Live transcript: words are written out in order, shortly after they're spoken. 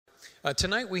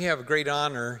Tonight we have a great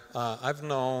honor. I've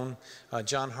known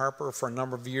John Harper for a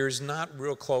number of years, not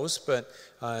real close, but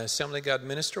Assembly of God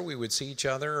minister. We would see each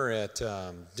other at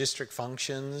district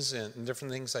functions and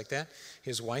different things like that.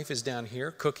 His wife is down here,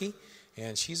 Cookie,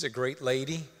 and she's a great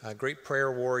lady, a great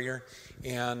prayer warrior.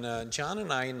 And John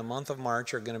and I, in the month of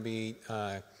March, are going to be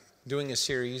doing a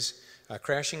series,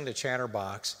 Crashing the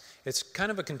Chatterbox. It's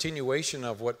kind of a continuation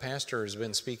of what Pastor has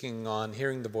been speaking on,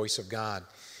 hearing the voice of God.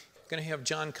 Going to have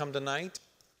John come tonight.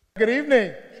 Good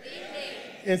evening. Good evening.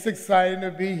 It's exciting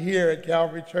to be here at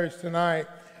Calvary Church tonight.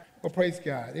 Well, praise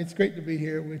God. It's great to be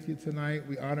here with you tonight.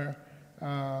 We honor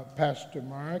Pastor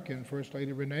Mark and First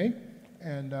Lady Renee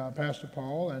and Pastor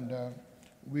Paul, and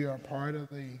we are part of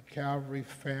the Calvary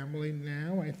family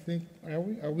now. I think,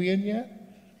 are we in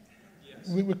yet? Yes.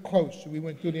 We were close. We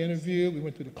went through the interview. We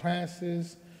went through the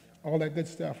classes, all that good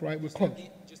stuff, right? We're close.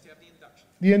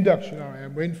 The induction, all right.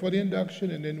 I'm waiting for the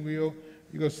induction, and then you're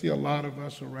going to see a lot of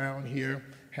us around here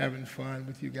having fun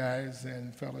with you guys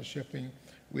and fellowshipping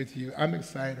with you. I'm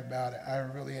excited about it. I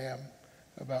really am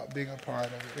about being a part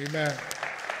of it. Amen.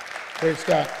 Praise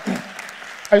God.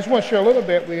 I just want to share a little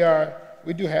bit.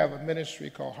 We do have a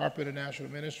ministry called Harper International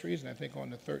Ministries, and I think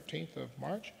on the 13th of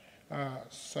March,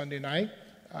 Sunday night,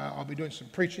 I'll be doing some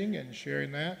preaching and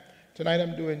sharing that. Tonight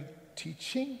I'm doing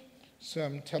teaching, so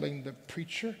I'm telling the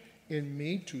preacher in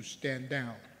me to stand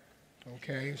down.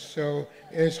 Okay, so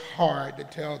it's hard to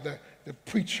tell the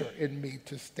preacher in me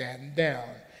to stand down,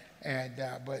 and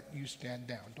but you stand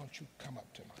down. Don't you come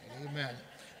up tonight. Amen.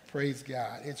 Praise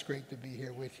God. It's great to be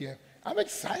here with you. I'm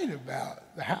excited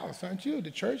about the house, aren't you?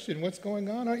 The church and what's going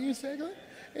on, aren't you, Segler?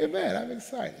 Amen. I'm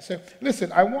excited. So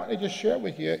listen, I want to just share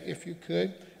with you, if you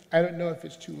could. I don't know if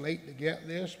it's too late to get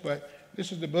this, but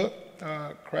this is the book,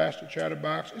 Crash the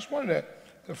Chatterbox. It's one of the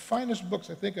finest books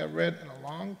I think I've read in a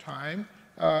long time.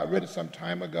 I read it some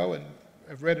time ago, and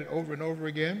I've read it over and over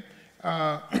again.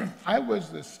 I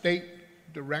was the state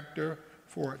director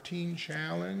for Teen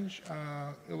Challenge,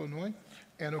 Illinois,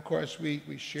 and of course we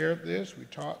shared this, we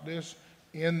taught this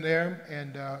in there,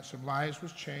 and some lives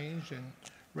was changed and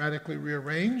radically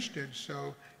rearranged, and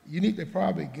so you need to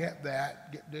probably get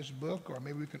this book, or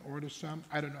maybe we can order some.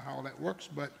 I don't know how all that works,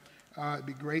 but it'd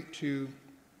be great to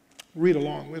read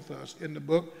along with us in the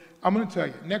book. I'm going to tell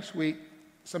you, next week,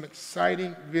 some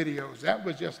exciting videos. That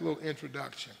was just a little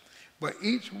introduction. But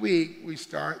each week, we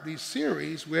start these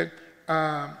series with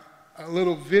a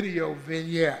little video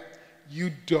vignette.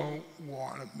 You don't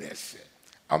want to miss it.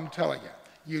 I'm telling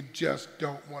you, you just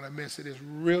don't want to miss it. It's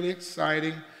really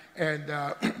exciting. And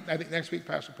I think next week,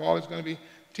 Pastor Paul is going to be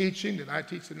teaching, then I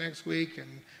teach the next week,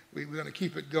 and we're going to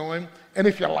keep it going. And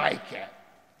if you like it,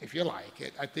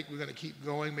 I think we're going to keep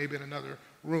going, maybe in another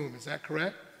room. Is that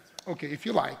correct? Okay, if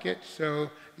you like it. So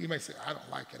you may say, I don't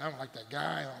like it. I don't like that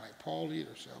guy. I don't like Paul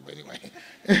either. So, but anyway.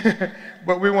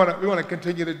 But we want to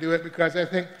continue to do it, because I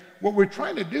think what we're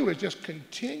trying to do is just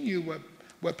continue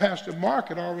what Pastor Mark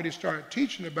had already started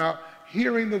teaching about,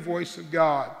 hearing the voice of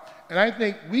God. And I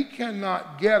think we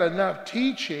cannot get enough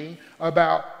teaching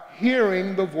about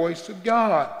hearing the voice of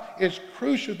God. It's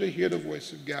crucial to hear the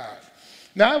voice of God.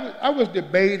 Now, I was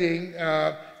debating,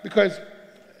 because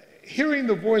hearing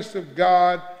the voice of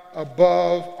God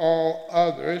above all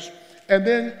others, and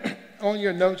then on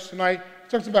your notes tonight, it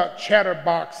talks about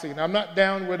chatterboxing. I'm not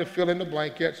down with a fill in the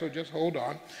blank yet, so just hold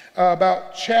on.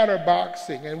 About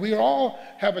chatterboxing, and we all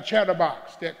have a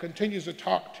chatterbox that continues to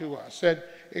talk to us, and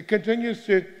it continues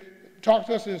to talk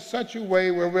to us in such a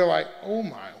way where we're like, oh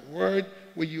my word,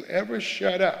 will you ever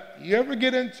shut up? You ever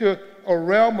get into a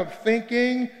realm of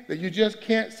thinking that you just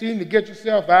can't seem to get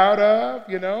yourself out of,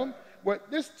 you know?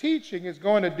 What this teaching is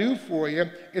going to do for you,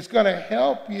 it's going to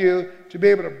help you to be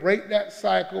able to break that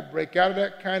cycle, break out of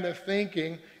that kind of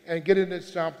thinking, and get into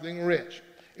something rich.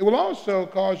 It will also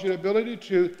cause you the ability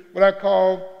to, what I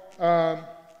call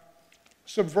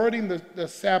subverting the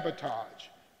sabotage.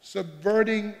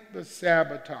 Subverting the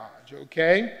sabotage,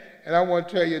 okay? And I want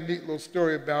to tell you a neat little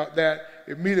story about that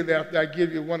immediately after I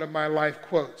give you one of my life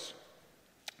quotes.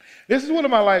 This is one of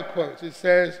my life quotes. It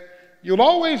says, you'll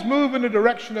always move in the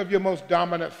direction of your most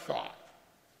dominant thought.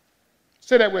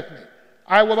 Say that with me.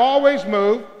 I will always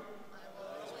move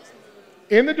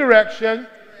in the direction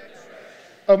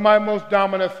of my most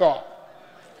dominant thought.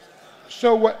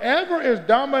 So whatever is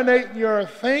dominating your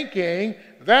thinking,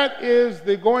 that is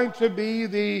going to be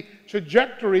the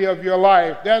trajectory of your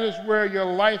life. That is where your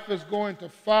life is going to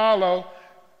follow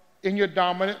in your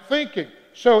dominant thinking.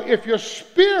 So if your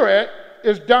spirit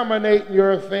is dominating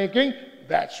your thinking,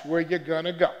 that's where you're going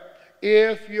to go.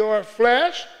 If your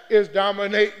flesh is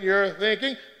dominating your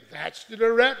thinking, that's the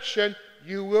direction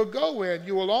you will go in.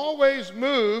 You will always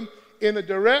move in the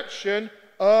direction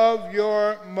of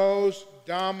your most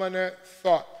dominant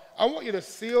thought. I want you to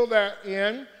seal that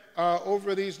in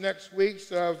over these next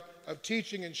weeks of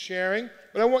teaching and sharing.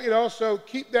 But I want you to also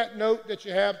keep that note that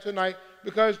you have tonight,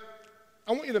 because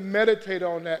I want you to meditate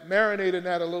on that, marinate in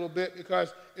that a little bit,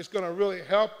 because it's going to really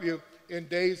help you in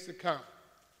days to come.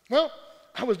 Well,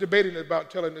 I was debating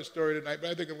about telling this story tonight, but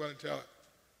I think I'm going to tell it.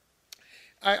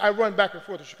 I run back and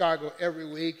forth to Chicago every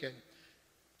week, and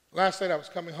last night I was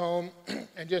coming home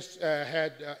and just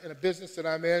had, in a business that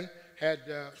I'm in, had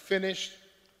finished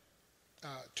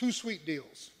 2 sweet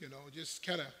deals, just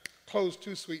kind of closed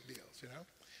 2 sweet deals,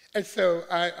 And so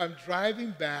I'm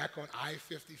driving back on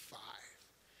I-55,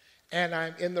 and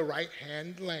I'm in the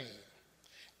right-hand lane,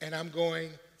 and I'm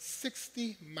going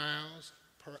 60 miles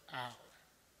per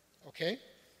hour, okay?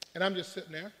 And I'm just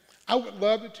sitting there. I would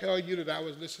love to tell you that I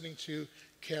was listening to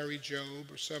Carrie Job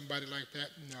or somebody like that.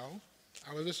 No,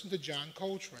 I was listening to John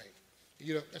Coltrane.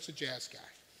 That's a jazz guy.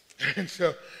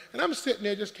 and I'm sitting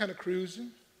there just kind of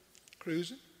cruising,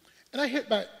 and I hit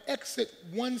my exit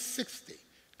 160,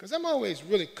 because I'm always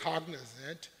really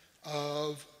cognizant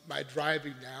of my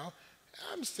driving now.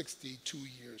 I'm 62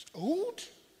 years old,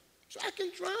 so I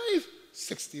can drive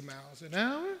 60 miles an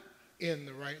hour in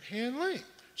the right-hand lane.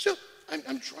 So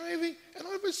I'm driving, and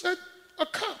all of a sudden, a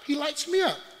cop, he lights me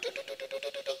up.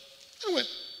 I went,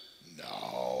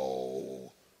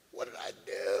 no, what did I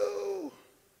do?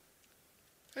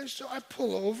 And so I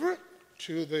pull over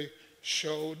to the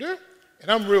shoulder, and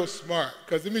I'm real smart,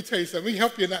 because let me tell you something. Let me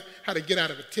help you how to get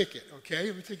out of a ticket, okay?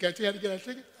 Let me tell you how to get out of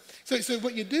a ticket. So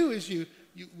what you do is you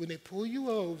when they pull you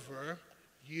over,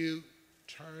 you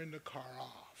turn the car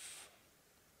off.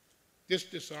 This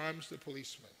disarms the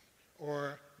policeman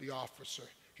or the officer.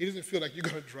 He doesn't feel like you're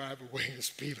going to drive away and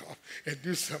speed off and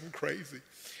do something crazy.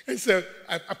 And so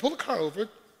I pull the car over,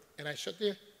 and I shut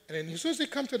there. And then as soon as they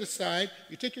come to the side,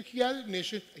 you take your key out of the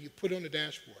ignition, and you put it on the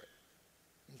dashboard.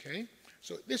 Okay?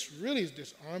 So this really is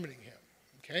disarming him.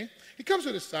 Okay? He comes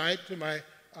to the side, to my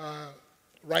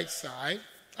right side.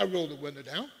 I roll the window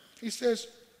down. He says,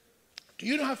 do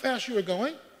you know how fast you were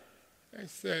going? I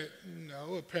said,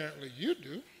 no, apparently you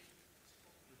do.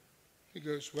 He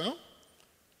goes, well,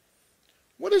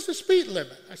 what is the speed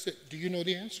limit? I said, do you know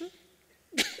the answer?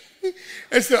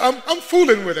 And so I'm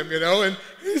fooling with him, and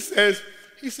he says,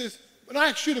 when I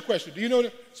asked you the question, do you know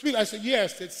the speed? I said,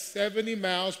 yes, it's 70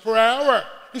 miles per hour.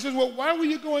 He says, well, why were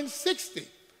you going 60?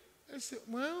 I said,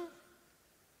 well,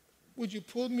 would you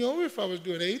pull me over if I was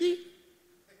doing 80?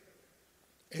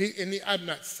 I'm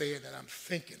not saying that, I'm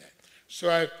thinking it.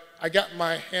 So I got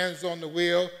my hands on the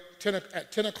wheel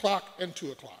at 10 o'clock and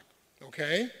 2 o'clock,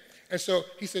 okay? And so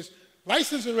he says,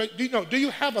 license and do you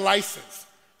have a license?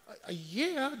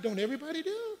 Yeah, don't everybody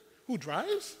do? Who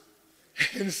drives?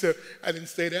 And so I didn't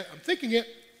say that, I'm thinking it.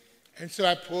 And so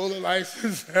I pull the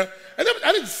license out. I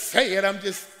didn't say it, I'm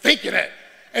just thinking it.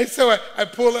 And so I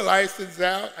pull the license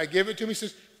out, I give it to him, he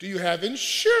says, do you have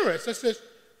insurance? I said,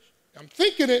 I'm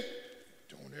thinking it.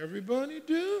 Everybody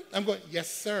do? I'm going,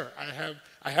 yes, sir,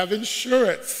 I have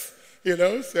insurance,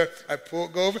 So I go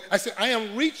over. I said, I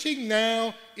am reaching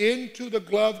now into the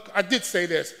glove. I did say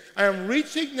this. I am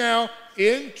reaching now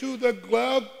into the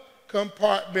glove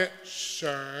compartment,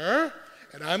 sir,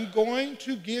 and I'm going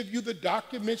to give you the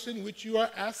documents in which you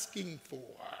are asking for.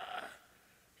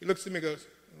 He looks at me and goes,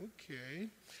 okay.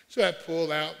 So I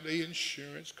pull out the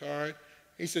insurance card.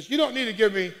 He says, you don't need to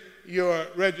give me your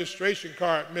registration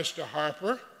card, Mr.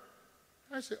 Harper.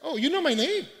 I said, oh, you know my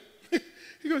name?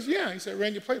 He goes, yeah. He said, I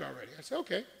ran your plate already. I said,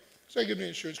 okay. So I give him the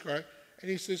insurance card.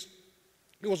 And he says,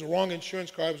 it was a wrong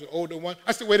insurance card. It was an older one.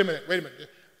 I said, wait a minute.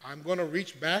 I'm going to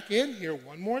reach back in here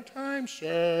one more time,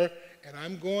 sir, and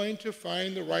I'm going to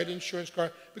find the right insurance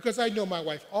card, because I know my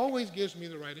wife always gives me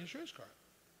the right insurance card.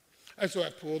 And so I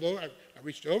pulled over. I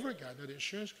reached over, got another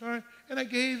insurance card, and I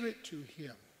gave it to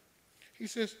him. He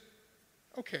says,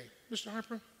 okay, Mr.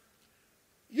 Harper,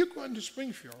 you're going to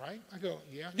Springfield, right? I go,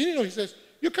 yeah. He says,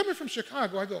 you're coming from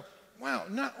Chicago. I go, wow,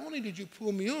 not only did you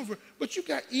pull me over, but you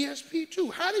got ESP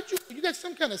too. How did you got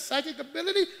some kind of psychic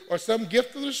ability or some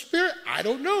gift of the Spirit? I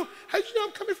don't know. How did you know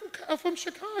I'm coming from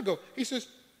Chicago? He says,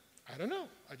 I don't know.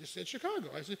 I just said Chicago.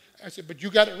 I said, but you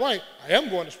got it right. I am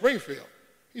going to Springfield.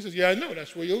 He says, yeah, I know.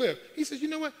 That's where you live. He says, you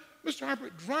know what, Mr. Harper,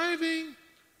 driving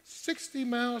 60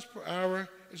 miles per hour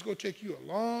is going to take you a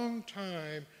long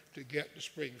time to get to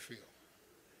Springfield.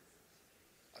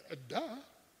 Duh.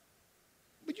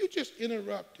 But you just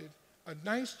interrupted a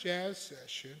nice jazz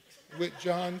session with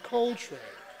John Coltrane.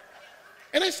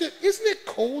 And I said, isn't it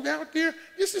cold out there?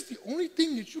 This is the only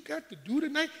thing that you got to do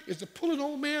tonight is to pull an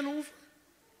old man over?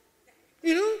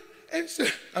 And so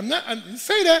I didn't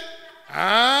say that.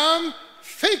 I'm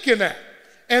thinking that.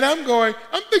 And I'm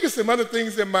thinking some other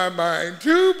things in my mind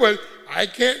too, but I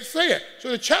can't say it. So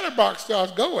the chatterbox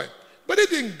starts going. But it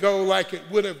didn't go like it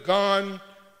would have gone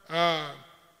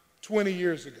 20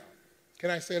 years ago. Can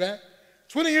I say that?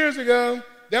 20 years ago,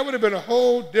 that would have been a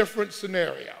whole different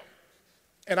scenario.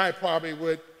 And I probably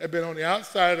would have been on the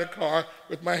outside of the car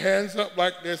with my hands up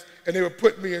like this, and they would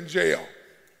put me in jail,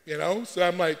 So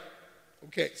I'm like,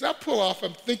 okay. So I pull off,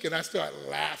 I'm thinking, I start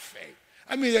laughing.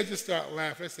 I just start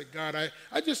laughing. I said, God,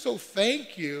 I just so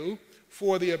thank you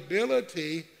for the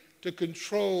ability to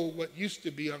control what used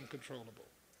to be uncontrollable.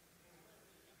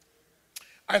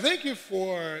 I thank you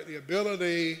for the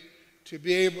ability to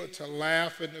be able to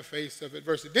laugh in the face of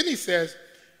adversity. Then he says,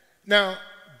 now,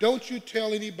 don't you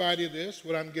tell anybody this,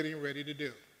 what I'm getting ready to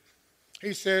do.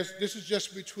 He says, this is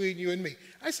just between you and me.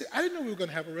 I said, I didn't know we were going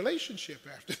to have a relationship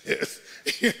after this.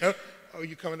 Oh,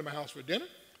 you coming to my house for dinner?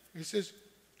 He says,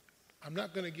 I'm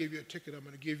not going to give you a ticket. I'm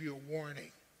going to give you a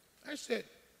warning. I said,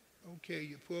 okay,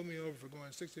 you pulled me over for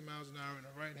going 60 miles an hour in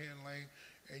a right-hand lane,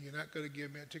 and you're not going to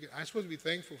give me a ticket. I'm supposed to be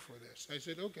thankful for this. I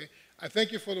said, okay, I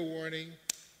thank you for the warning.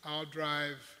 I'll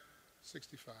drive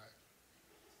 65.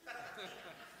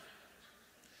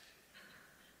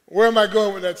 Where am I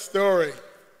going with that story?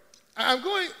 I'm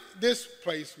going this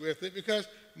place with it because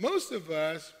most of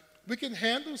us, we can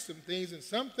handle some things, and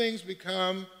some things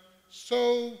become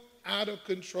so out of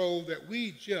control that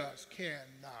we just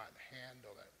cannot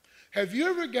handle it. Have you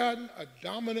ever gotten a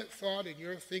dominant thought in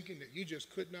your thinking that you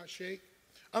just could not shake?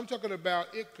 I'm talking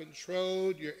about it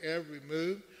controlled your every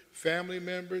move, family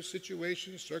members,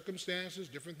 situations, circumstances,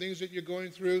 different things that you're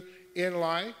going through in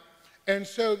life. And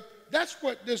so that's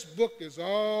what this book is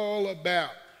all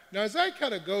about. Now, as I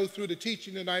kind of go through the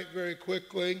teaching tonight very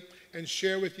quickly and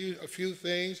share with you a few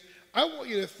things, I want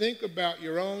you to think about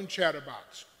your own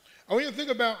chatterbox. I want you to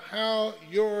think about how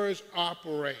yours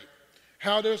operate,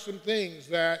 how there's some things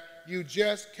that you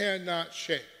just cannot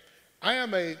shake. I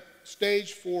am a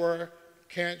stage 4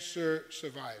 cancer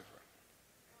survivor,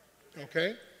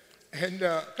 okay? And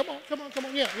come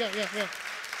on, yeah.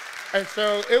 And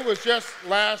so it was just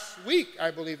last week,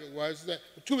 I believe it was,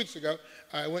 2 weeks ago,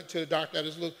 I went to the doctor. I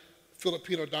was a little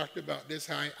Filipino doctor about this,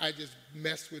 how I just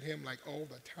mess with him like all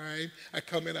the time. I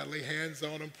come in, I lay hands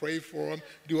on him, pray for him,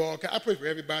 I pray for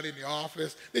everybody in the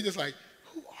office. They're just like,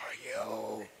 who are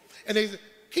you? And they say,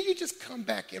 can you just come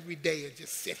back every day and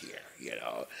just sit here,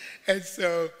 And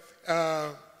so,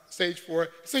 stage 4.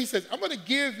 So he says, I'm going to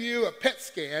give you a PET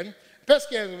scan. PET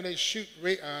scan is when they shoot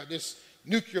this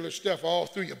nuclear stuff all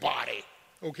through your body,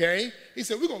 okay? He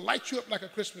said, we're going to light you up like a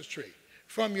Christmas tree.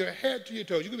 From your head to your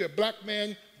toes. You're going to be a black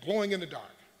man glowing in the dark.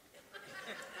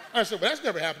 I said, well, that's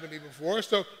never happened to me before,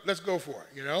 so let's go for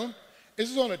it,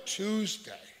 This is on a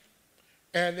Tuesday.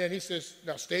 And then he says,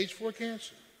 now, stage 4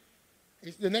 cancer.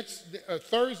 The next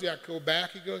Thursday, I go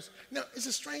back. He goes, no, it's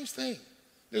a strange thing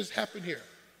that has happened here.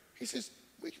 He says,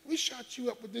 we shot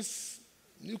you up with this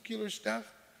nuclear stuff.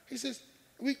 He says,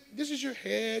 this is your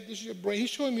head, this is your brain.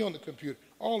 He's showing me on the computer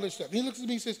all this stuff. He looks at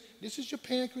me and says, this is your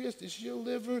pancreas, this is your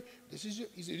liver, he said,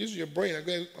 this is your brain. I'm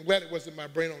glad it wasn't my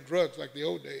brain on drugs like the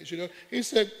old days, He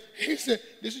said, this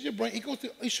is your brain.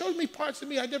 He showed me parts of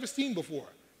me I'd never seen before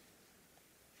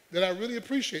that I really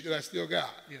appreciate that I still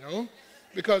got,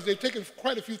 because they've taken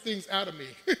quite a few things out of me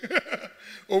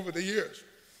over the years.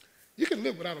 You can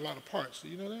live without a lot of parts. Do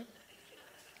you know that?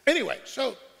 Anyway,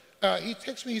 so he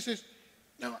texts me. He says,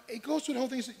 now, it goes through the whole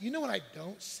thing. He said, you know what I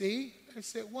don't see? I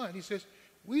said, what? He says,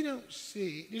 we don't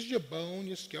see, this is your bone,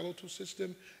 your skeletal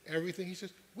system, everything. He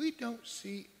says, we don't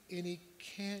see any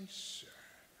cancer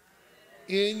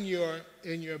in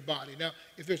your body. Now,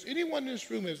 if there's anyone in this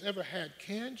room who has ever had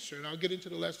cancer, and I'll get into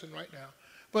the lesson right now,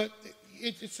 but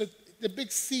it's the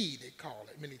big C, they call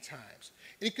it many times.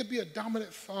 It could be a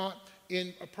dominant thought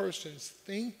in a person's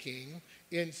thinking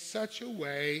in such a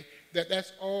way that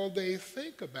that's all they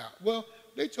think about. Well,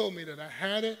 they told me that I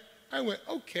had it. I went,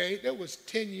 okay, that was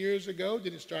 10 years ago.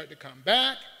 Then it started to come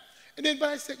back. And then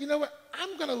I said, you know what?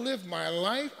 I'm going to live my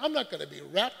life. I'm not going to be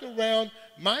wrapped around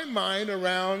my mind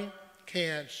around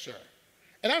cancer.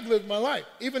 And I've lived my life.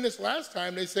 Even this last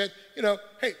time, they said,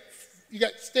 hey, you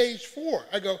got stage 4.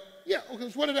 I go, yeah, okay,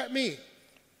 so what does that mean?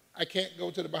 I can't go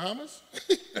to the Bahamas?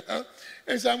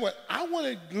 And so I want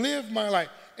to live my life.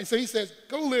 And so he says,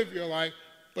 go live your life.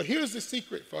 But here's the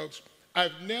secret, folks.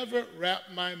 I've never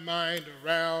wrapped my mind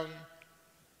around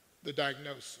the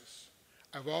diagnosis.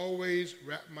 I've always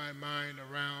wrapped my mind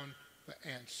around the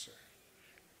answer.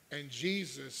 And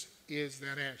Jesus is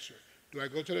that answer. Do I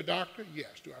go to the doctor?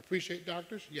 Yes. Do I appreciate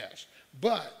doctors? Yes.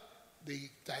 But the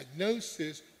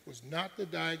diagnosis was not the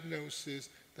diagnosis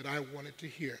that I wanted to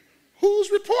hear.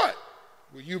 Whose report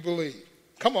will you believe?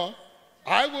 Come on.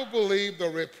 I will believe the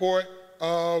report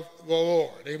of the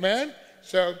Lord. Amen?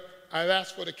 So I've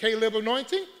asked for the Caleb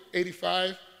anointing,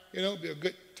 85, be a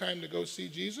good time to go see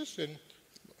Jesus. And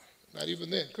not even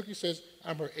then. Cookie says,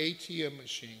 I'm her ATM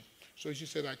machine. So she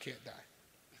said, I can't die.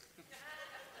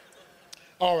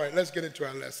 All right, let's get into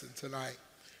our lesson tonight.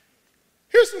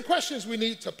 Here's some questions we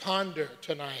need to ponder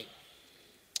tonight.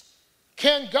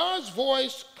 Can God's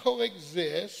voice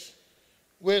coexist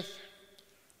with,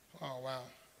 oh, wow.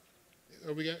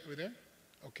 Are we there?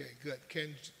 Okay, good.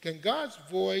 Can God's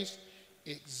voice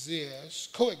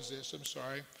coexist,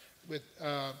 with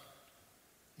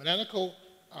maniacal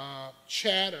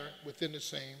chatter within the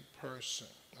same person,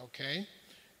 okay?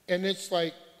 And it's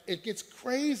like, it gets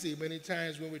crazy many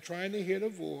times when we're trying to hear the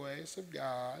voice of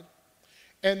God,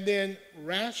 and then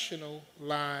rational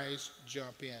lies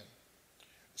jump in.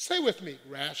 Say with me,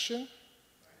 ration,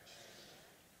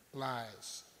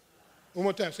 lies. One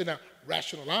more time, say now,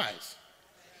 rational lies.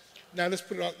 Now let's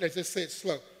put it on, let's just say it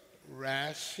slow.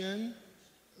 Ration,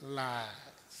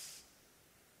 lies.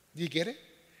 Do you get it?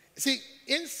 See,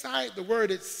 inside the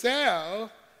word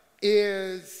itself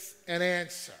is an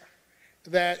answer.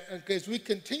 That as we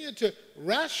continue to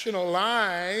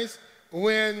rationalize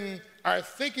when our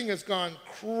thinking has gone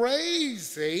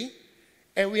crazy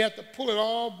and we have to pull it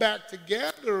all back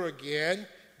together again,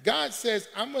 God says,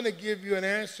 I'm going to give you an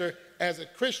answer as a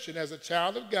Christian, as a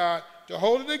child of God, to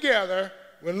hold it together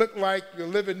when it look like you're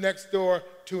living next door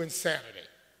to insanity.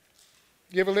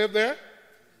 You ever live there?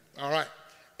 All right.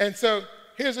 And so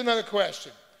here's another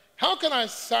question. How can I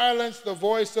silence the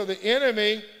voice of the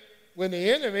enemy when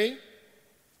the enemy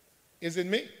is in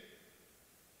me?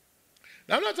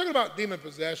 Now, I'm not talking about demon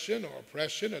possession or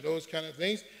oppression or those kind of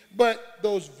things, but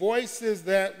those voices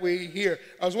that we hear.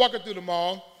 I was walking through the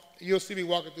mall. You'll see me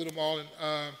walking through the mall in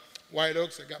White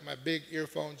Oaks. I got my big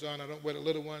earphones on. I don't wear the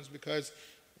little ones because,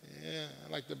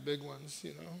 I like the big ones,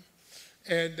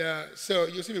 And so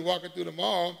you'll see me walking through the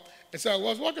mall. And so I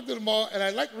was walking through the mall, and I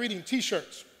like reading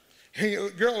T-shirts. And a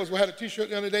girl had a T-shirt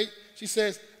the other day. She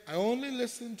says, I only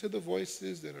listen to the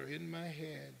voices that are in my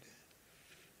head.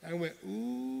 I went,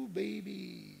 ooh,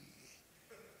 baby.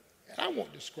 And I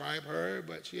won't describe her,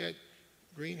 but she had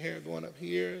green hair going up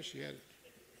here. She had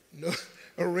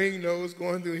a ring nose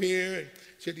going through here. And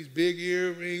she had these big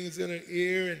earrings in her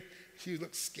ear. And she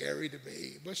looked scary to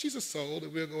me. But she's a soul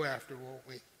that we'll go after, won't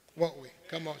we? Won't we?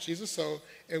 Come on, she's a soul,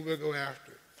 and we'll go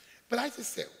after her. But I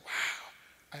just said,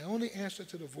 wow, I only answer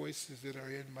to the voices that are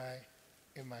in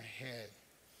my head.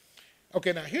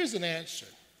 Okay, now here's an answer.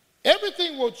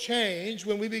 Everything will change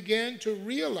when we begin to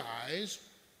realize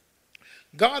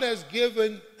God has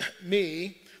given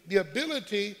me the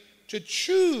ability to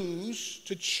choose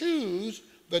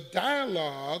the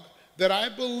dialogue that I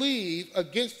believe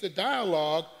against the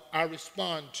dialogue I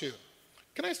respond to.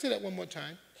 Can I say that one more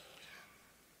time?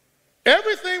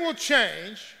 Everything will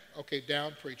change. Okay,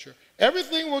 down, preacher.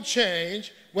 Everything will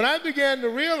change when I began to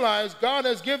realize God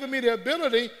has given me the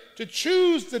ability to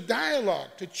choose the dialogue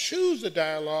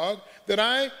that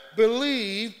I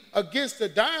believe against the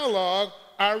dialogue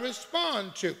I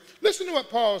respond to. Listen to what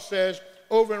Paul says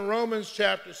over in Romans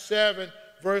chapter 7,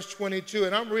 verse 22,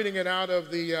 and I'm reading it out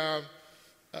of the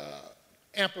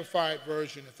Amplified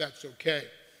version, if that's okay.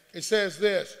 It says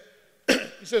this.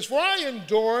 It says, for I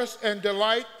endorse and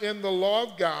delight in the law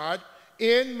of God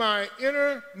in my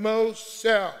innermost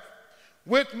self,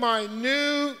 with my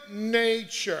new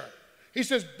nature. He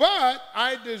says, but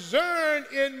I discern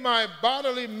in my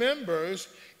bodily members,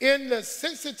 in the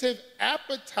sensitive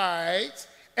appetites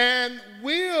and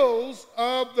wills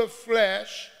of the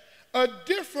flesh, a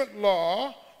different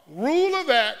law, rule of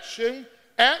action,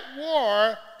 at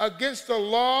war against the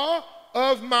law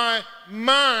of my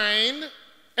mind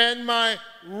and my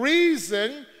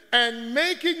reason, and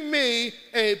making me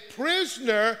a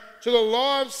prisoner to the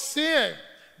law of sin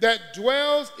that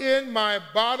dwells in my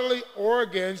bodily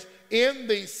organs, in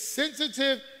the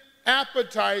sensitive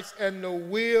appetites and the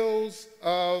wills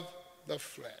of the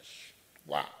flesh.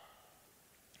 Wow.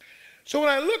 So when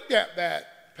I looked at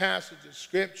that passage of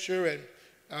Scripture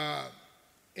and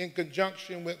in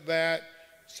conjunction with that,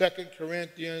 2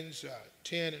 Corinthians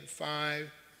 10 and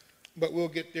 5, but we'll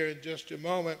get there in just a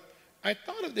moment, I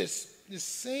thought of this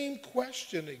same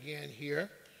question again here,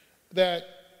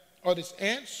 or this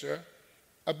answer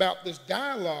about this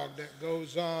dialogue that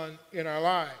goes on in our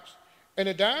lives, and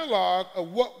a dialogue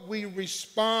of what we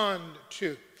respond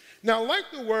to. Now, like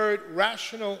the word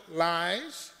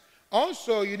rationalize,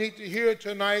 also you need to hear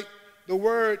tonight the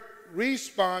word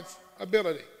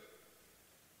responsibility.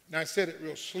 Now, I said it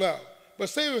real slow, but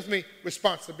say it with me,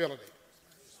 responsibility.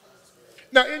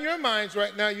 Now, in your minds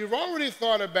right now, you've already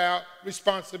thought about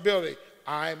responsibility.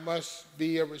 I must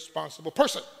be a responsible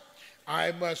person.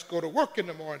 I must go to work in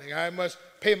the morning. I must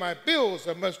pay my bills.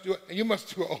 I must do it. And you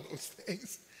must do all those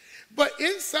things. But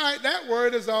inside that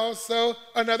word is also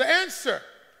another answer.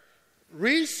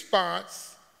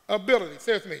 Responsibility.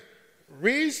 Say it with me.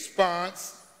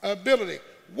 Responsibility.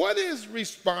 What is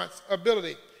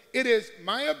responsibility? It is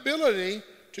my ability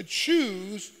to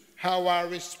choose how I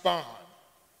respond.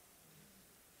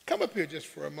 Come up here just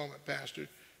for a moment, Pastor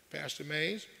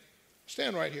Mays.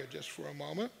 Stand right here just for a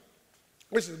moment.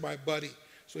 This is my buddy,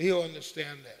 so he'll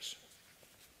understand this.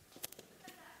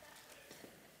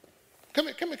 Come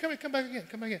back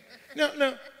again.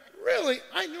 Now, really,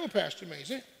 I know Pastor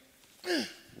Mays.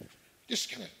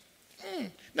 Just kind of,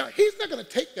 Now, he's not going to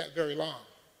take that very long.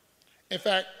 In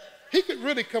fact, he could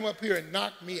really come up here and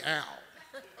knock me out.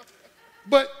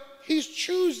 But he's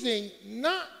choosing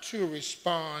not to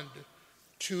respond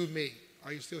to me.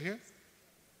 Are you still here?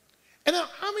 And now,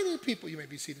 how many people, you may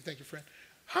be seated, thank you, friend.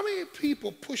 How many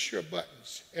people push your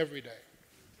buttons every day?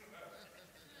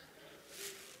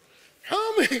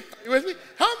 How many, are you with me?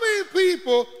 How many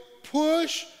people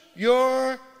push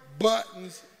your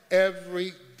buttons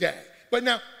every day? But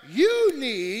now, you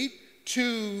need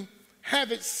to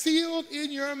have it sealed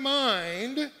in your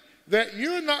mind that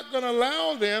you're not going to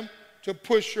allow them to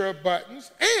push your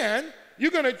buttons, and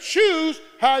you're going to choose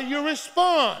how you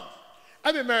respond.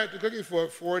 I've been married to Cookie for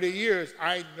 40 years.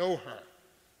 I know her.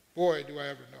 Boy, do I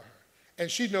ever know her.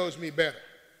 And she knows me better.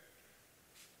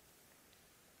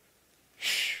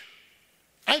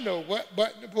 I know what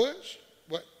button to push,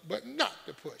 what button not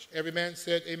to push. Every man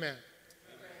said amen.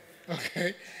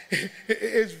 Okay?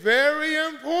 It's very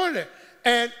important.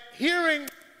 And hearing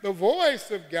the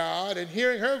voice of God and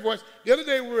hearing her voice. The other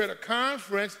day we were at a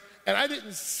conference, and I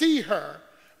didn't see her,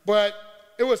 but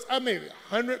it was maybe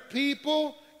 100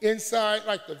 people inside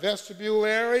like the vestibule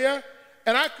area,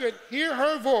 and I could hear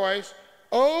her voice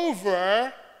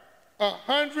over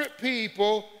 100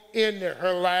 people in there.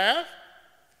 Her laugh,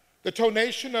 the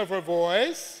tonation of her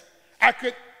voice, I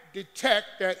could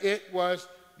detect that it was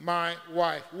my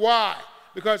wife. Why?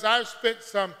 Because I've spent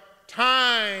some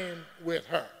time with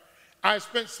her. I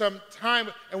spent some time,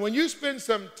 and when you spend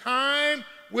some time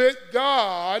with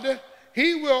God,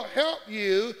 He will help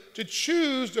you to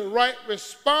choose the right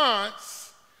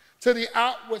response to the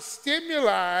outward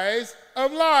stimuli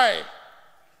of life.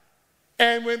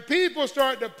 And when people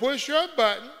start to push your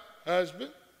button,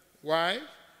 husband, wife,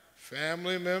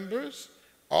 family members,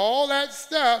 all that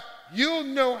stuff, you'll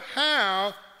know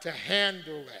how to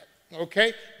handle that,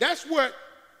 okay? That's what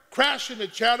crashing the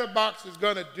chatterbox is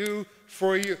going to do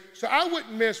for you. So I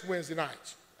wouldn't miss Wednesday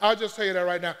nights. I'll just tell you that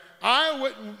right now. I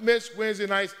wouldn't miss Wednesday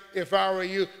nights if I were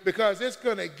you, because it's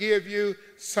going to give you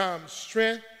some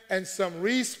strength and some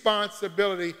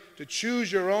responsibility to choose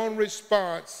your own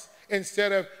response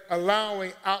instead of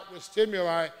allowing outward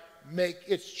stimuli make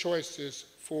its choices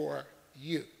for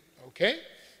you, okay?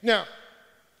 Now,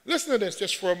 listen to this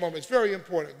just for a moment. It's very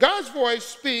important. God's voice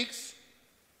speaks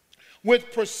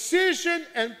with precision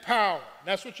and power.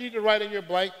 That's what you need to write in your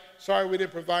blank. Sorry we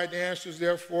didn't provide the answers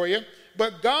there for you.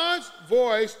 But God's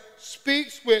voice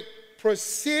speaks with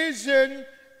precision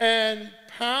and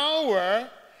power,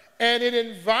 and it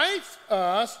invites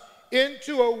us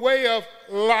into a way of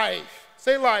life.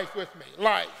 Say life with me,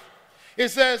 life. It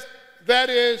says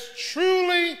that is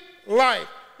truly life.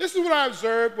 This is what I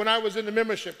observed when I was in the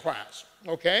membership class,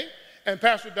 okay? And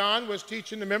Pastor Don was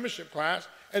teaching the membership class,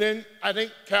 and then I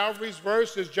think Calvary's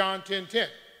verse is John 10:10.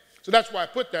 So that's why I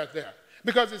put that there.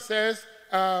 Because it says,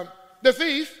 the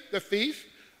thief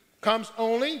comes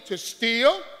only to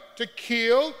steal, to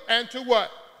kill, and to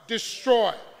what?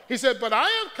 Destroy. He said, but I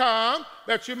have come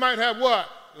that you might have what?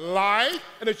 Life,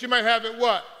 and that you might have it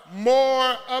what?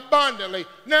 More abundantly.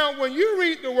 Now, when you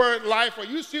read the word life, or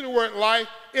you see the word life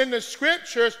in the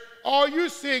scriptures, all you're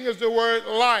seeing is the word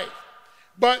life.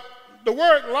 But the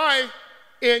word life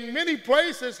in many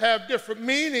places have different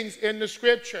meanings in the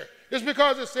scripture. Just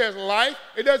because it says life,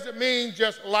 it doesn't mean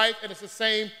just life, and it's the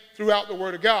same throughout the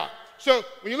Word of God. So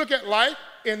when you look at life,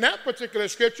 in that particular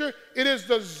scripture, it is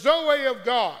the Zoe of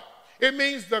God. It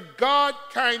means the God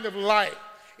kind of life.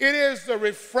 It is the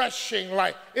refreshing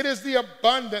life. It is the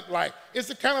abundant life. It's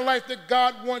the kind of life that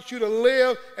God wants you to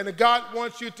live and that God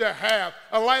wants you to have.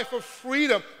 A life of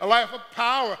freedom, a life of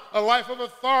power, a life of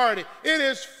authority. It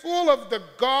is full of the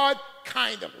God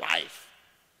kind of life.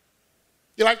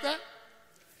 You like that?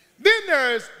 Then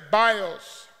there is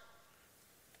bios.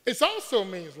 It also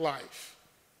means life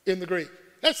in the Greek.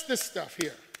 That's this stuff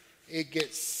here. It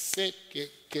gets sick, it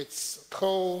gets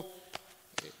cold,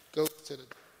 it goes to the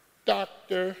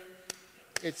doctor,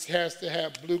 it has to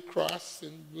have Blue Cross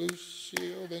and Blue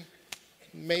Shield and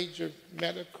major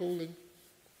medical and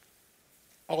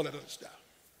all that other stuff.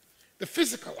 The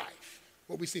physical life,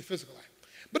 what we see physical life.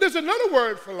 But there's another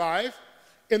word for life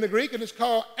in the Greek, and it's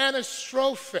called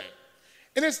anastrophe.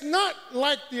 And it's not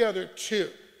like the other two.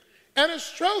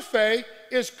 Anastrophe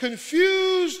is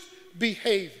confused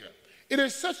behavior. It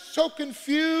is so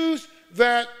confused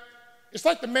that it's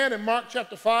like the man in Mark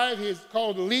chapter 5. He is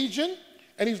called Legion,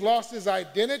 and he's lost his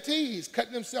identity. He's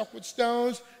cutting himself with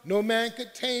stones. No man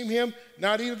could tame him,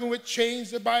 not even with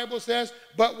chains, the Bible says.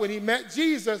 But when he met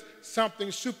Jesus,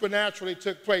 something supernaturally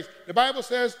took place. The Bible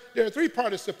says there are three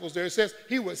participles there. It says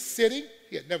he was sitting.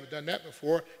 He had never done that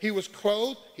before. He was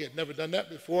clothed. He had never done that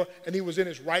before. And he was in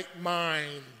his right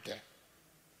mind.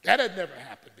 That had never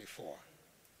happened before.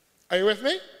 Are you with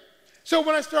me? So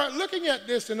when I start looking at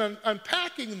this and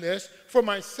unpacking this for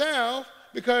myself,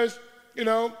 because,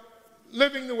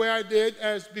 living the way I did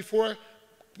as before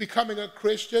becoming a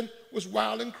Christian was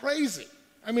wild and crazy.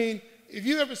 I mean, if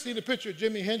you ever seen a picture of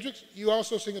Jimi Hendrix, you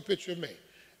also seen a picture of me.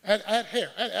 I had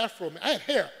hair. I had afro. I had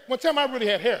hair. One time I really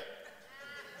had hair.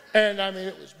 And,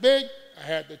 it was big. I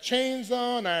had the chains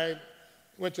on. I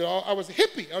was a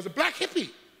hippie. I was a black hippie.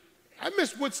 I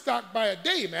missed Woodstock by a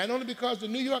day, man, only because the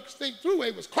New York State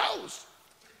Thruway was closed.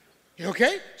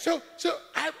 Okay? So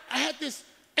I had this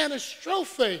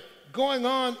anastrophe going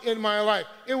on in my life.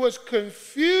 It was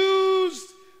confused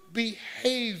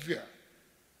behavior.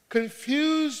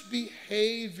 Confused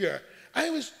behavior. I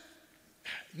was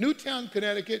Newtown,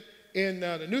 Connecticut, in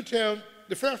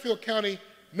the Fairfield County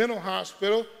Mental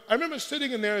Hospital. I remember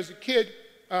sitting in there as a kid,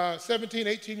 17,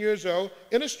 18 years old,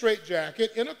 in a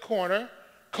straitjacket, in a corner,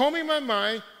 combing my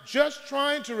mind, just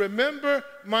trying to remember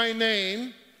my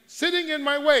name, sitting in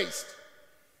my waist,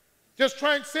 just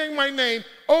trying to sing my name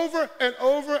over and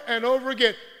over and over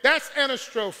again. That's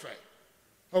anastrophe,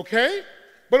 okay?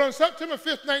 But on September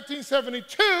 5th,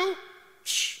 1972,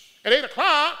 at 8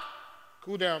 o'clock,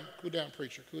 cool down,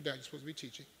 preacher, cool down, you're supposed to be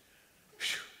teaching.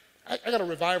 I got a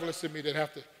revivalist in me that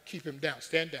have to keep him down.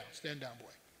 Stand down,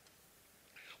 boy.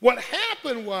 What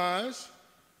happened was,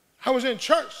 I was in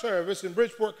church service in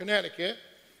Bridgeport, Connecticut,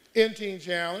 in Teen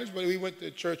Challenge, but we went to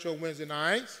church on Wednesday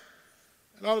nights,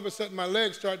 and all of a sudden my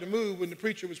legs started to move when the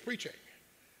preacher was preaching.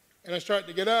 And I started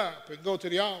to get up and go to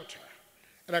the altar,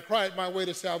 and I cried my way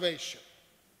to salvation.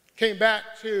 Came back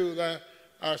to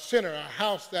our center, our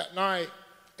house that night,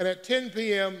 and at 10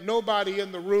 p.m., nobody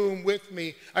in the room with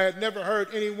me. I had never heard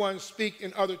anyone speak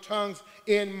in other tongues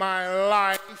in my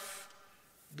life.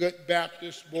 Good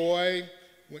Baptist boy.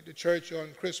 Went to church on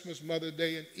Christmas, Mother's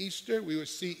Day, and Easter. We were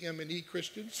CM&E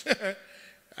Christians.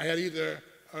 I had either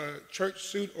a church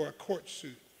suit or a court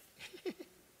suit.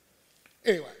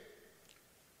 Anyway,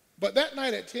 but that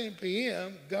night at 10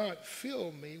 p.m., God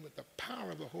filled me with the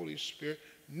power of the Holy Spirit.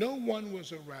 No one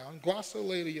was around.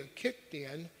 Glossolalia kicked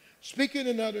in, speaking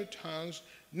in other tongues,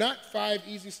 not 5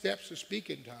 easy steps to speak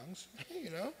in tongues,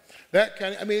 that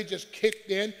kind of, it just kicked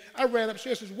in. I ran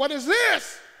upstairs and said, "What is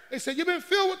this?" They said, "You've been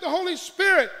filled with the Holy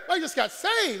Spirit." Well, I just got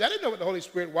saved. I didn't know what the Holy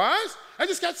Spirit was. I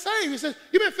just got saved. He said,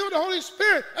 "You've been filled with the Holy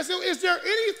Spirit." I said, "Is there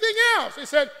anything else?" They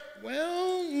said,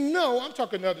 "Well, no." I'm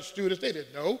talking to other students. They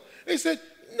didn't know. They said,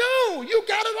 "No, you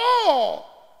got it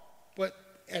all." But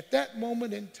at that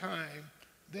moment in time,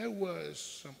 there was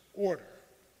some order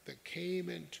that came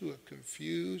into a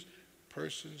confused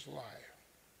person's life.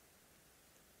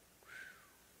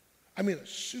 A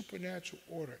supernatural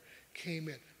order came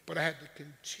in. But I had to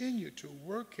continue to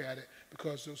work at it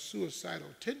because those suicidal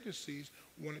tendencies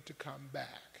wanted to come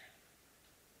back.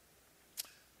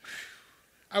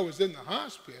 I was in the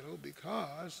hospital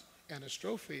because,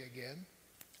 anastrophe again,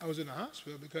 I was in the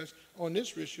hospital because on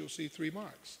this wrist you'll see 3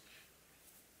 marks.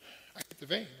 I hit the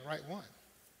vein, the right one.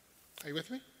 Are you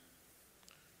with me?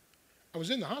 I was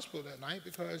in the hospital that night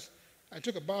because I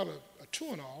took a bottle of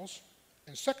Tuinals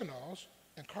and Secanols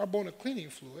and carbonic cleaning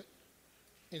fluid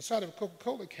inside of a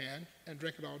Coca-Cola can and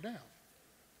drank it all down,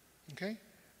 okay?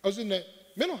 I was in the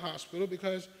mental hospital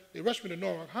because they rushed me to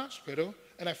Norwalk Hospital,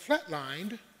 and I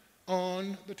flatlined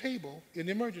on the table in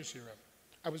the emergency room.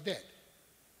 I was dead,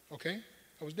 okay?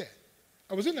 I was dead.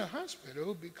 I was in the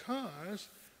hospital because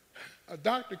a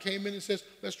doctor came in and says,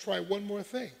 "Let's try one more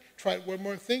thing." Tried one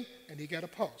more thing, and he got a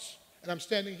pulse. And I'm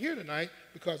standing here tonight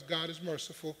because God is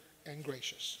merciful and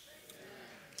gracious.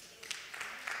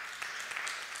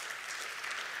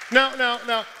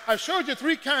 Now, I showed you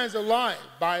 3 kinds of life: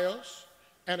 bios,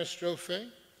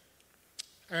 anastrophe,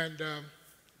 and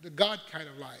the God kind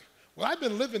of life. Well, I've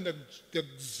been living the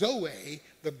Zoe,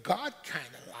 the God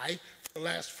kind of life, for the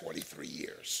last 43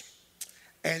 years,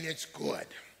 and it's good.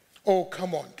 Oh,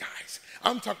 come on, guys.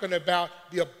 I'm talking about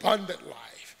the abundant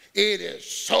life. It is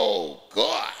so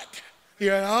good, you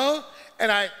know?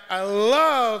 And I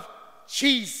love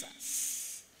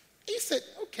Jesus. He said,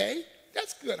 okay,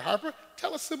 that's good, Harper.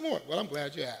 Tell us some more. Well, I'm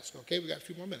glad you asked. Okay, we got a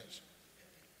few more minutes.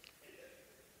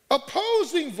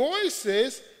 Opposing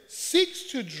voices seeks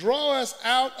to draw us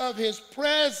out of his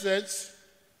presence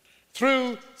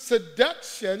through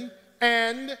seduction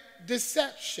and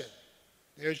deception.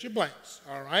 There's your blanks,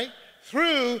 all right?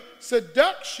 Through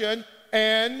seduction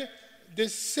and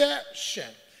deception.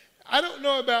 I don't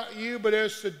know about you, but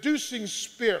there's seducing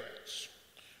spirits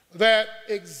that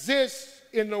exist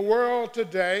in the world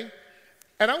today.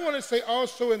 And I want to say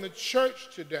also in the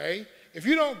church today, if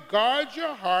you don't guard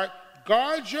your heart,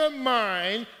 guard your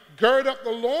mind, gird up the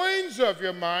loins of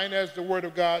your mind, as the Word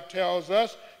of God tells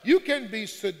us, you can be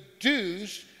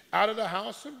seduced out of the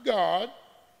house of God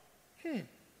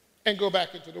and go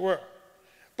back into the world.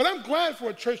 But I'm glad for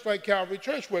a church like Calvary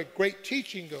Church where great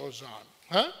teaching goes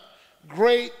on.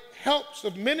 Great helps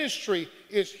of ministry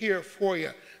is here for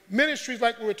you. Ministries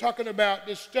like we were talking about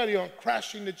this study on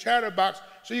crashing the chatterbox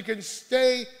so you can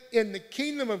stay in the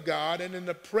kingdom of God and in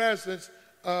the presence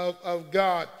of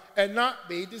God and not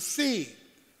be deceived.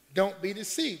 Don't be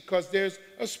deceived because there's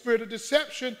a spirit of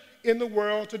deception in the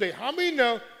world today. How many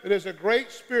know that there's a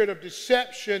great spirit of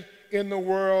deception in the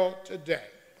world today?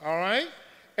 All right?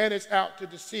 And it's out to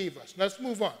deceive us. Let's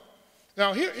move on.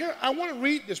 Now, here I want to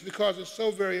read this because it's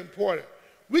so very important.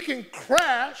 We can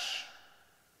crash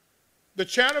the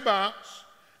chatterbox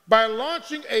by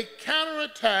launching a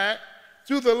counterattack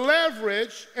through the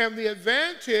leverage and the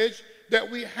advantage that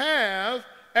we have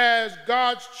as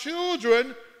God's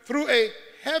children through a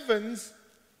heaven's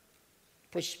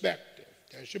perspective.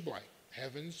 There's your blank.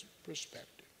 Heaven's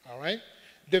perspective. All right?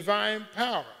 Divine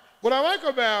power. What I like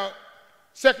about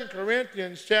 2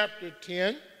 Corinthians chapter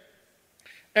 10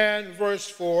 and verse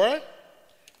 4,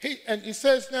 he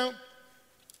says, now,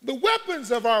 the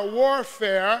weapons of our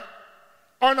warfare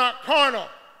are not carnal.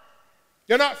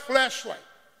 They're not fleshly.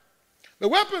 The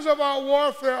weapons of our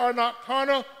warfare are not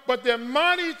carnal, but they're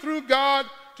mighty through God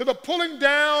to the pulling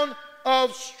down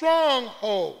of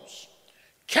strongholds,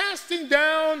 casting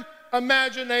down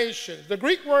imaginations. The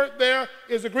Greek word there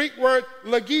is the Greek word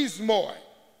logismoi,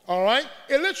 all right?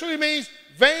 It literally means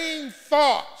vain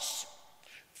thoughts,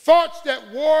 thoughts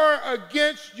that war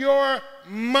against your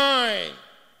mind.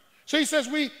 So he says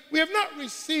we have not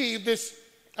received this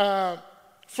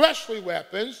fleshly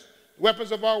weapons.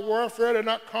 Weapons of our warfare, they're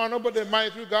not carnal, but they're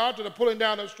mighty through God to the pulling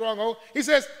down of stronghold. He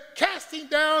says, casting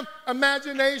down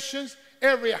imaginations,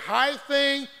 every high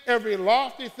thing, every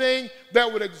lofty thing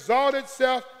that would exalt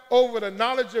itself over the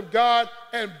knowledge of God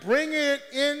and bring it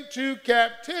into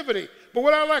captivity. But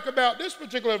what I like about this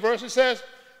particular verse, it says,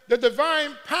 the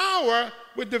divine power,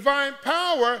 with divine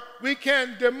power, we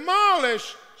can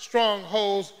demolish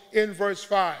strongholds in verse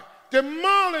 5.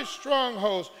 Demolish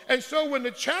strongholds. And so when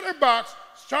the chatterbox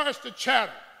starts to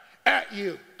chatter at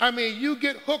you, I mean, you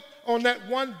get hooked on that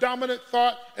one dominant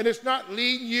thought, and it's not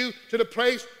leading you to the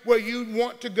place where you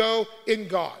want to go in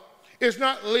God. It's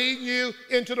not leading you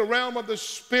into the realm of the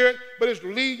spirit, but it's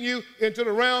leading you into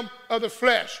the realm of the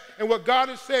flesh. And what God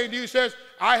is saying to you, he says,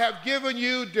 I have given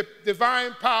you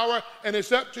divine power, and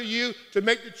it's up to you to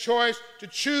make the choice to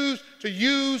choose to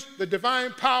use the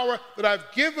divine power that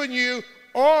I've given you,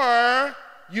 or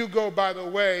you go by the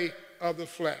way of the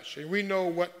flesh. And we know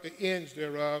what the ends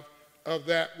thereof of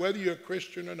that, whether you're a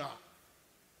Christian or not.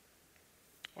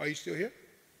 Are you still here?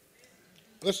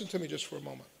 Listen to me just for a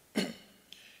moment.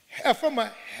 From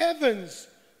a heaven's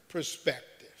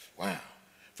perspective, wow.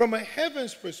 From a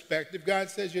heaven's perspective, God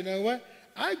says, you know what?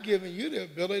 I've given you the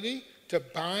ability to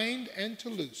bind and to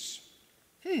loose.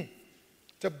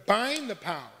 To bind the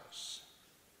powers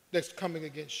that's coming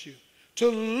against you. To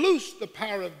loose the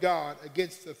power of God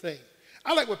against the thing.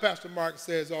 I like what Pastor Mark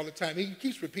says all the time. He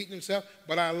keeps repeating himself,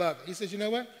 but I love it. He says, you know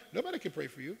what? Nobody can pray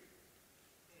for you.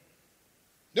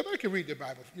 Nobody can read the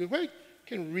Bible. Nobody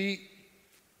can read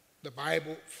the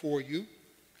Bible for you.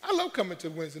 I love coming to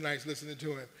Wednesday nights listening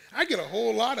to him. I get a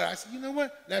whole lot of it. I said, you know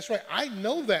what? That's right. I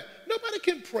know that. Nobody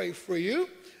can pray for you.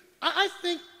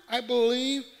 I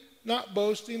believe, not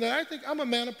boasting, that I think I'm a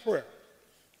man of prayer.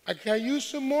 Can I use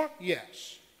some more?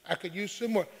 Yes, I could use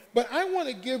some more. But I want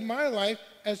to give my life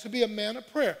as to be a man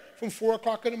of prayer. From 4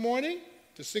 o'clock in the morning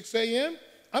to 6 a.m.,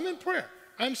 I'm in prayer.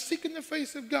 I'm seeking the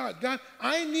face of God. God,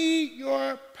 I need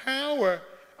your power.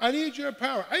 I need your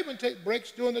power. I even take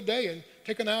breaks during the day and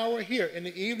take an hour here. In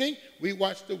the evening, we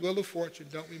watch the Wheel of Fortune.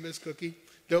 Don't we, Miss Cookie?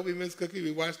 Don't we, Miss Cookie?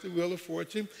 We watch the Wheel of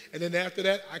Fortune. And then after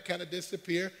that, I kind of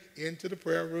disappear into the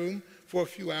prayer room for a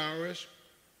few hours.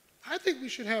 I think we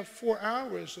should have 4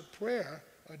 hours of prayer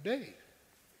a day.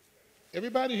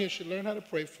 Everybody here should learn how to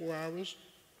pray 4 hours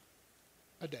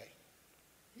a day.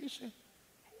 You say,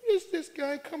 who is this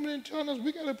guy coming and telling us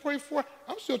we got to pray 4?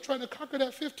 I'm still trying to conquer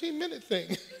that 15-minute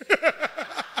thing.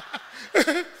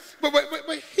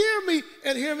 but hear me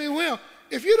and hear me well.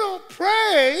 If you don't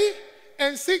pray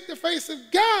and seek the face of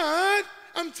God,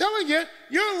 I'm telling you,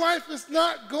 your life is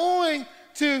not going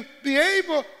to be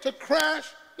able to crash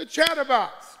the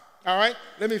chatterbox. All right?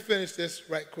 Let me finish this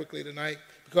right quickly tonight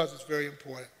because it's very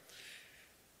important.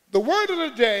 The word of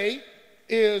the day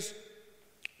is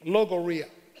logoria.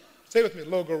 Say with me,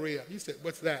 logoria. You said,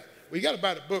 what's that? Well, you got to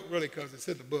buy the book, really, because it's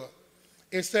in the book.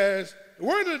 It says, the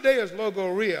word of the day is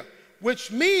logoria,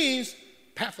 which means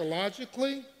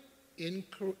pathologically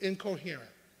incoherent,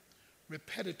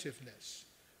 repetitiveness,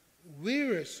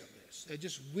 wearisomeness. They're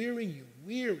just wearying you,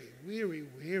 weary.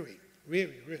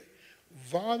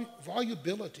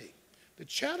 Volubility. The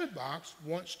chatterbox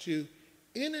wants to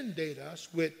inundate us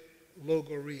with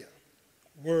logoria,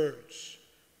 words,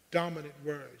 dominant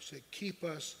words that keep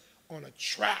us on a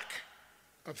track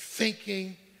of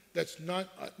thinking that's not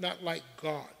like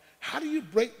God. How do you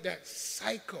break that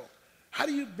cycle? How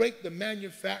do you break the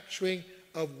manufacturing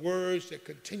of words that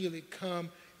continually come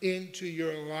into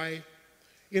your life?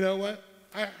 You know what?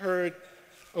 I heard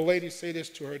a lady say this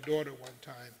to her daughter one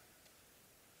time.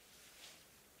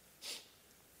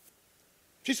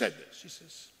 She said this. She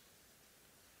says,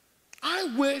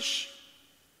 I wish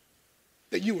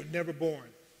that you were never born.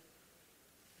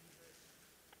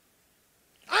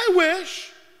 I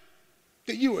wish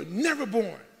that you were never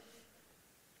born.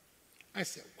 I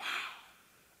said, wow,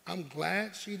 I'm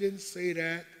glad she didn't say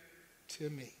that to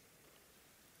me.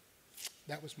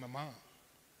 That was my mom.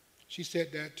 She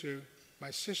said that to my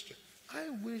sister. I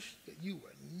wish that you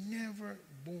were never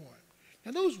born.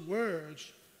 Now those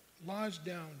words lodged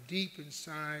down deep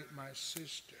inside my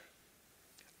sister.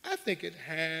 I think it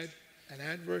had an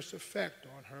adverse effect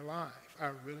on her life.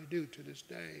 I really do to this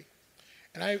day.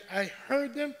 And I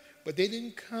heard them, but they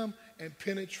didn't come and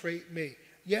penetrate me.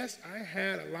 Yes, I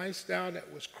had a lifestyle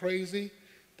that was crazy,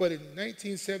 but in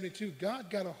 1972, God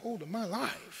got a hold of my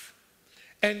life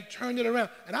and turned it around.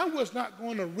 And I was not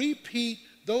going to repeat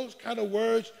those kind of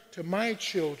words to my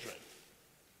children.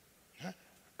 Huh?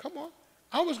 Come on.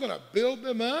 I was going to build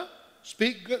them up,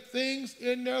 speak good things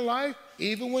in their life,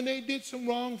 even when they did some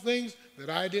wrong things that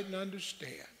I didn't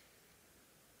understand.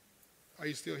 Are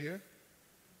you still here?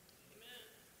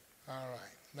 Amen. All right.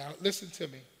 Now listen to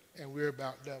me, and we're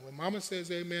about done. When Mama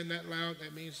says amen that loud,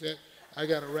 that means that I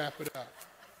got to wrap it up.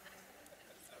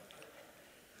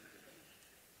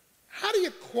 How do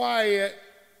you quiet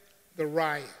the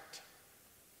riot?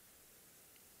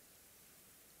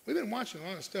 We've been watching a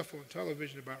lot of stuff on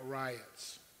television about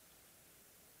riots,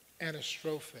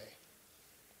 anastrophe,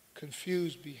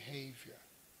 confused behavior.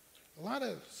 A lot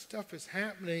of stuff is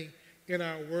happening in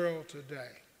our world today.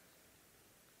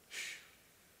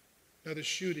 Another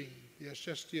shooting, yes,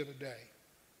 just the other day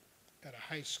at a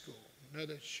high school.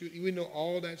 Another shooting. We know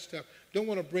all that stuff. Don't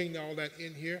want to bring all that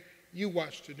in here. You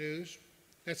watch the news.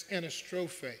 That's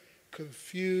anastrophe,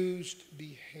 confused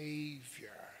behavior.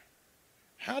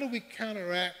 How do we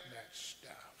counteract that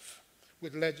stuff?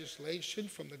 With legislation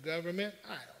from the government?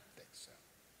 I don't think so.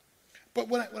 But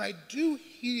what I do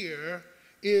hear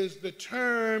is the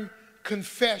term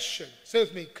confession. Say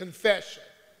with me, confession.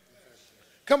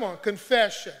 Come on,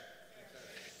 confession.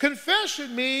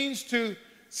 Confession means to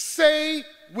say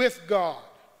with God.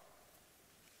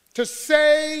 To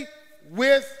say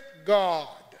with God.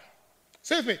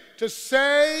 Say with me, to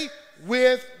say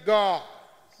with God.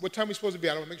 What time are we supposed to be?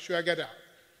 I want to make sure I got out.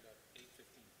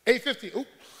 8:15. Ooh.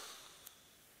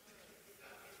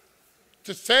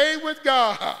 To say with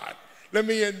God. Let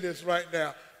me end this right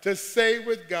now. To say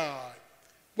with God.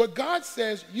 What God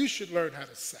says you should learn how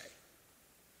to say.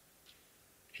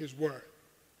 His word.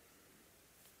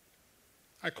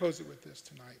 I close it with this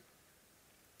tonight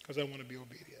because I want to be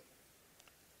obedient.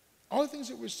 All the things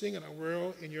that we're seeing in our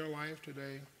world, in your life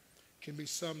today, can be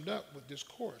summed up with this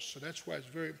course. So that's why it's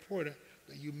very important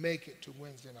that you make it to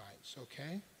Wednesday nights,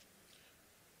 okay?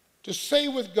 To say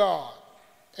with God,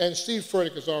 and Steve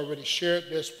Furtick has already shared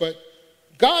this, but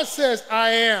God says, I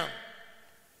am.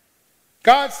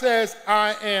 God says,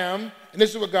 I am, and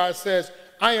this is what God says,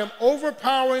 I am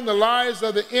overpowering the lies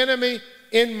of the enemy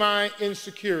in my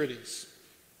insecurities.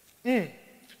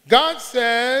 God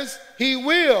says he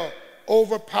will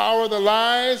overpower the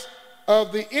lies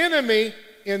of the enemy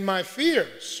in my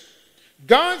fears.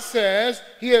 God says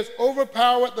he has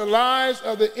overpowered the lies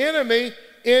of the enemy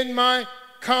in my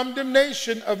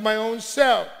condemnation of my own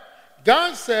self.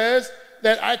 God says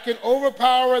that I can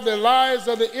overpower the lies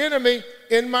of the enemy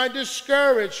in my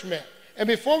discouragement. And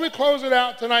before we close it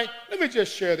out tonight, let me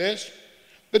just share this.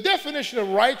 The definition of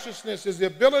righteousness is the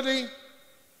ability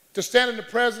to stand in the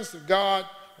presence of God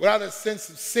without a sense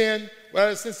of sin,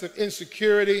 without a sense of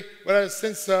insecurity, without a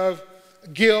sense of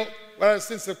guilt, without a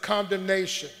sense of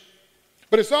condemnation.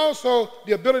 But it's also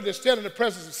the ability to stand in the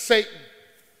presence of Satan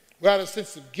without a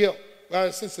sense of guilt, without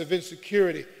a sense of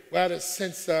insecurity, without a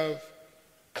sense of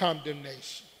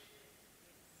condemnation.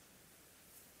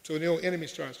 So when the old enemy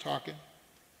starts talking,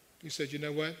 he said, you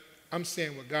know what? I'm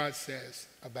saying what God says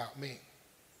about me.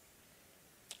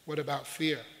 What about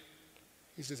fear?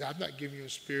 He says, I'm not giving you a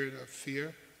spirit of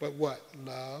fear, but what?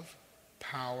 Love,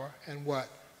 power, and what?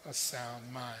 A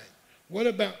sound mind. What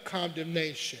about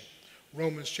condemnation?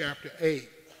 Romans chapter 8,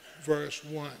 verse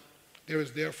 1. There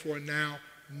is therefore now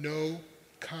no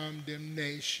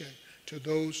condemnation to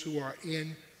those who are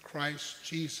in Christ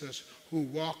Jesus, who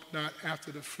walk not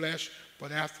after the flesh,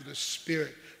 but after the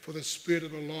Spirit. For the Spirit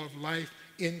of the law of life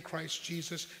in Christ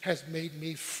Jesus has made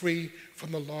me free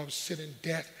from the law of sin and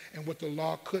death. And what the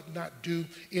law could not do,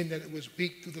 in that it was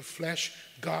weak through the flesh,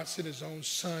 God sent his own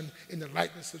Son in the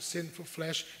likeness of sinful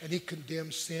flesh, and he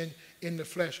condemned sin in the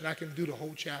flesh. And I can do the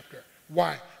whole chapter.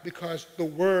 Why? Because the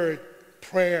word,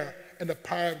 prayer, and the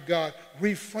power of God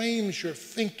reframes your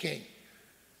thinking.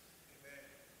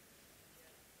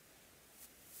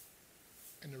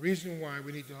 And the reason why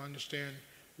we need to understand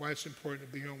why it's important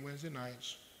to be here on Wednesday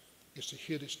nights is to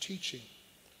hear this teaching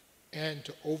and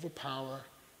to overpower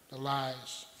the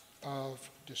lies of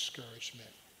discouragement.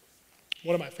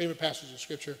 One of my favorite passages of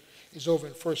Scripture is over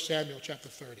in 1 Samuel chapter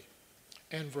 30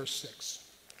 and verse 6.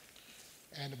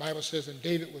 And the Bible says, and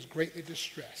David was greatly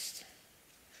distressed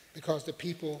because the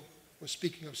people were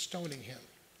speaking of stoning him.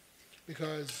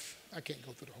 Because, I can't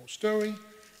go through the whole story,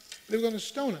 they were going to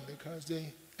stone him because the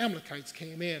Amalekites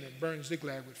came in and burned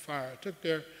Ziklag with fire, took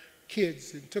their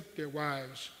kids and took their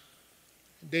wives.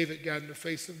 And David got in the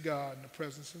face of God, in the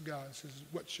presence of God, and says,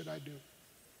 what should I do?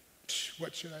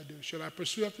 What should I do? Should I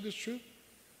pursue after this truth?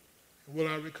 Or will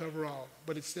I recover all?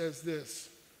 But it says this,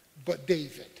 but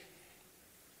David,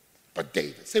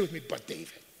 say with me, but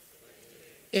David,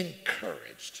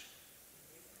 encouraged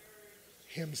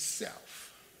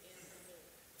himself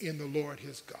in the Lord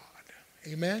his God.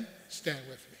 Amen? Stand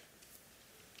with me.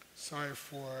 Sorry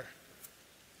for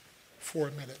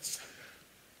 4 minutes.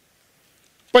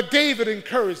 But David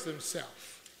encouraged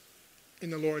himself in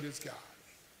the Lord his God.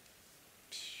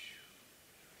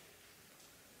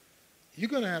 You're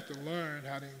going to have to learn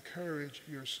how to encourage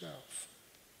yourself.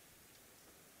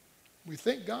 We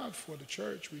thank God for the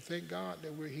church. We thank God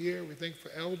that we're here. We thank for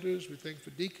elders. We thank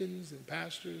for deacons and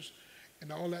pastors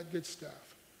and all that good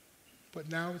stuff.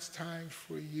 But now it's time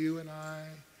for you and I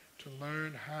to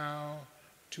learn how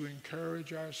to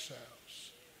encourage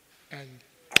ourselves and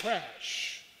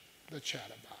crash the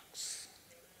chatterbox.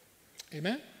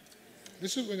 Amen?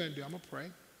 This is what we're going to do. I'm going to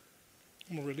pray.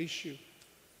 I'm going to release you.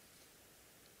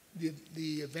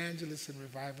 The evangelist and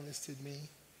revivalist in me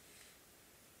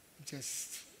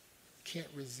just can't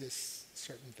resist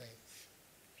certain things.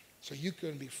 So you're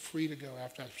going to be free to go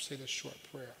after I say this short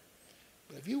prayer.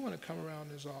 But if you want to come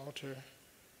around this altar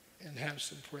and have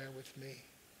some prayer with me,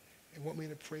 and want me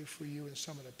to pray for you and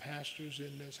some of the pastors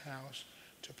in this house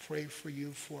to pray for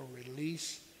you for a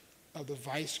release of the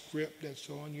vice grip that's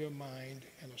on your mind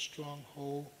and a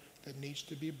stronghold that needs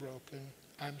to be broken,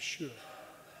 I'm sure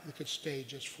we could stay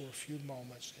just for a few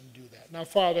moments and do that. Now,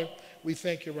 Father, we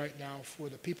thank you right now for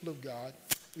the people of God.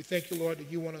 We thank you, Lord, that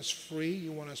you want us free,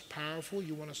 you want us powerful,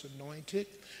 you want us anointed.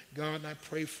 God, and I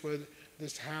pray for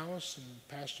this house and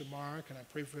Pastor Mark, and I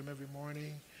pray for him every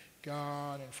morning,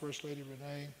 God, and First Lady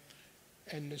Renee,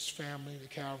 and this family, the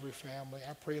Calvary family.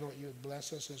 I pray, Lord, you would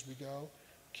bless us as we go.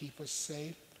 Keep us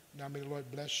safe. Now may the Lord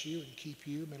bless you and keep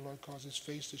you. May the Lord cause his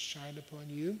face to shine upon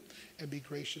you and be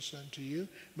gracious unto you.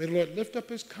 May the Lord lift up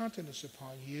his countenance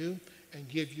upon you and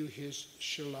give you his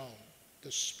shalom,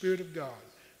 the Spirit of God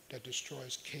that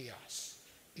destroys chaos.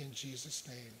 In Jesus'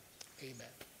 name,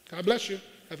 amen. God bless you.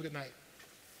 Have a good night.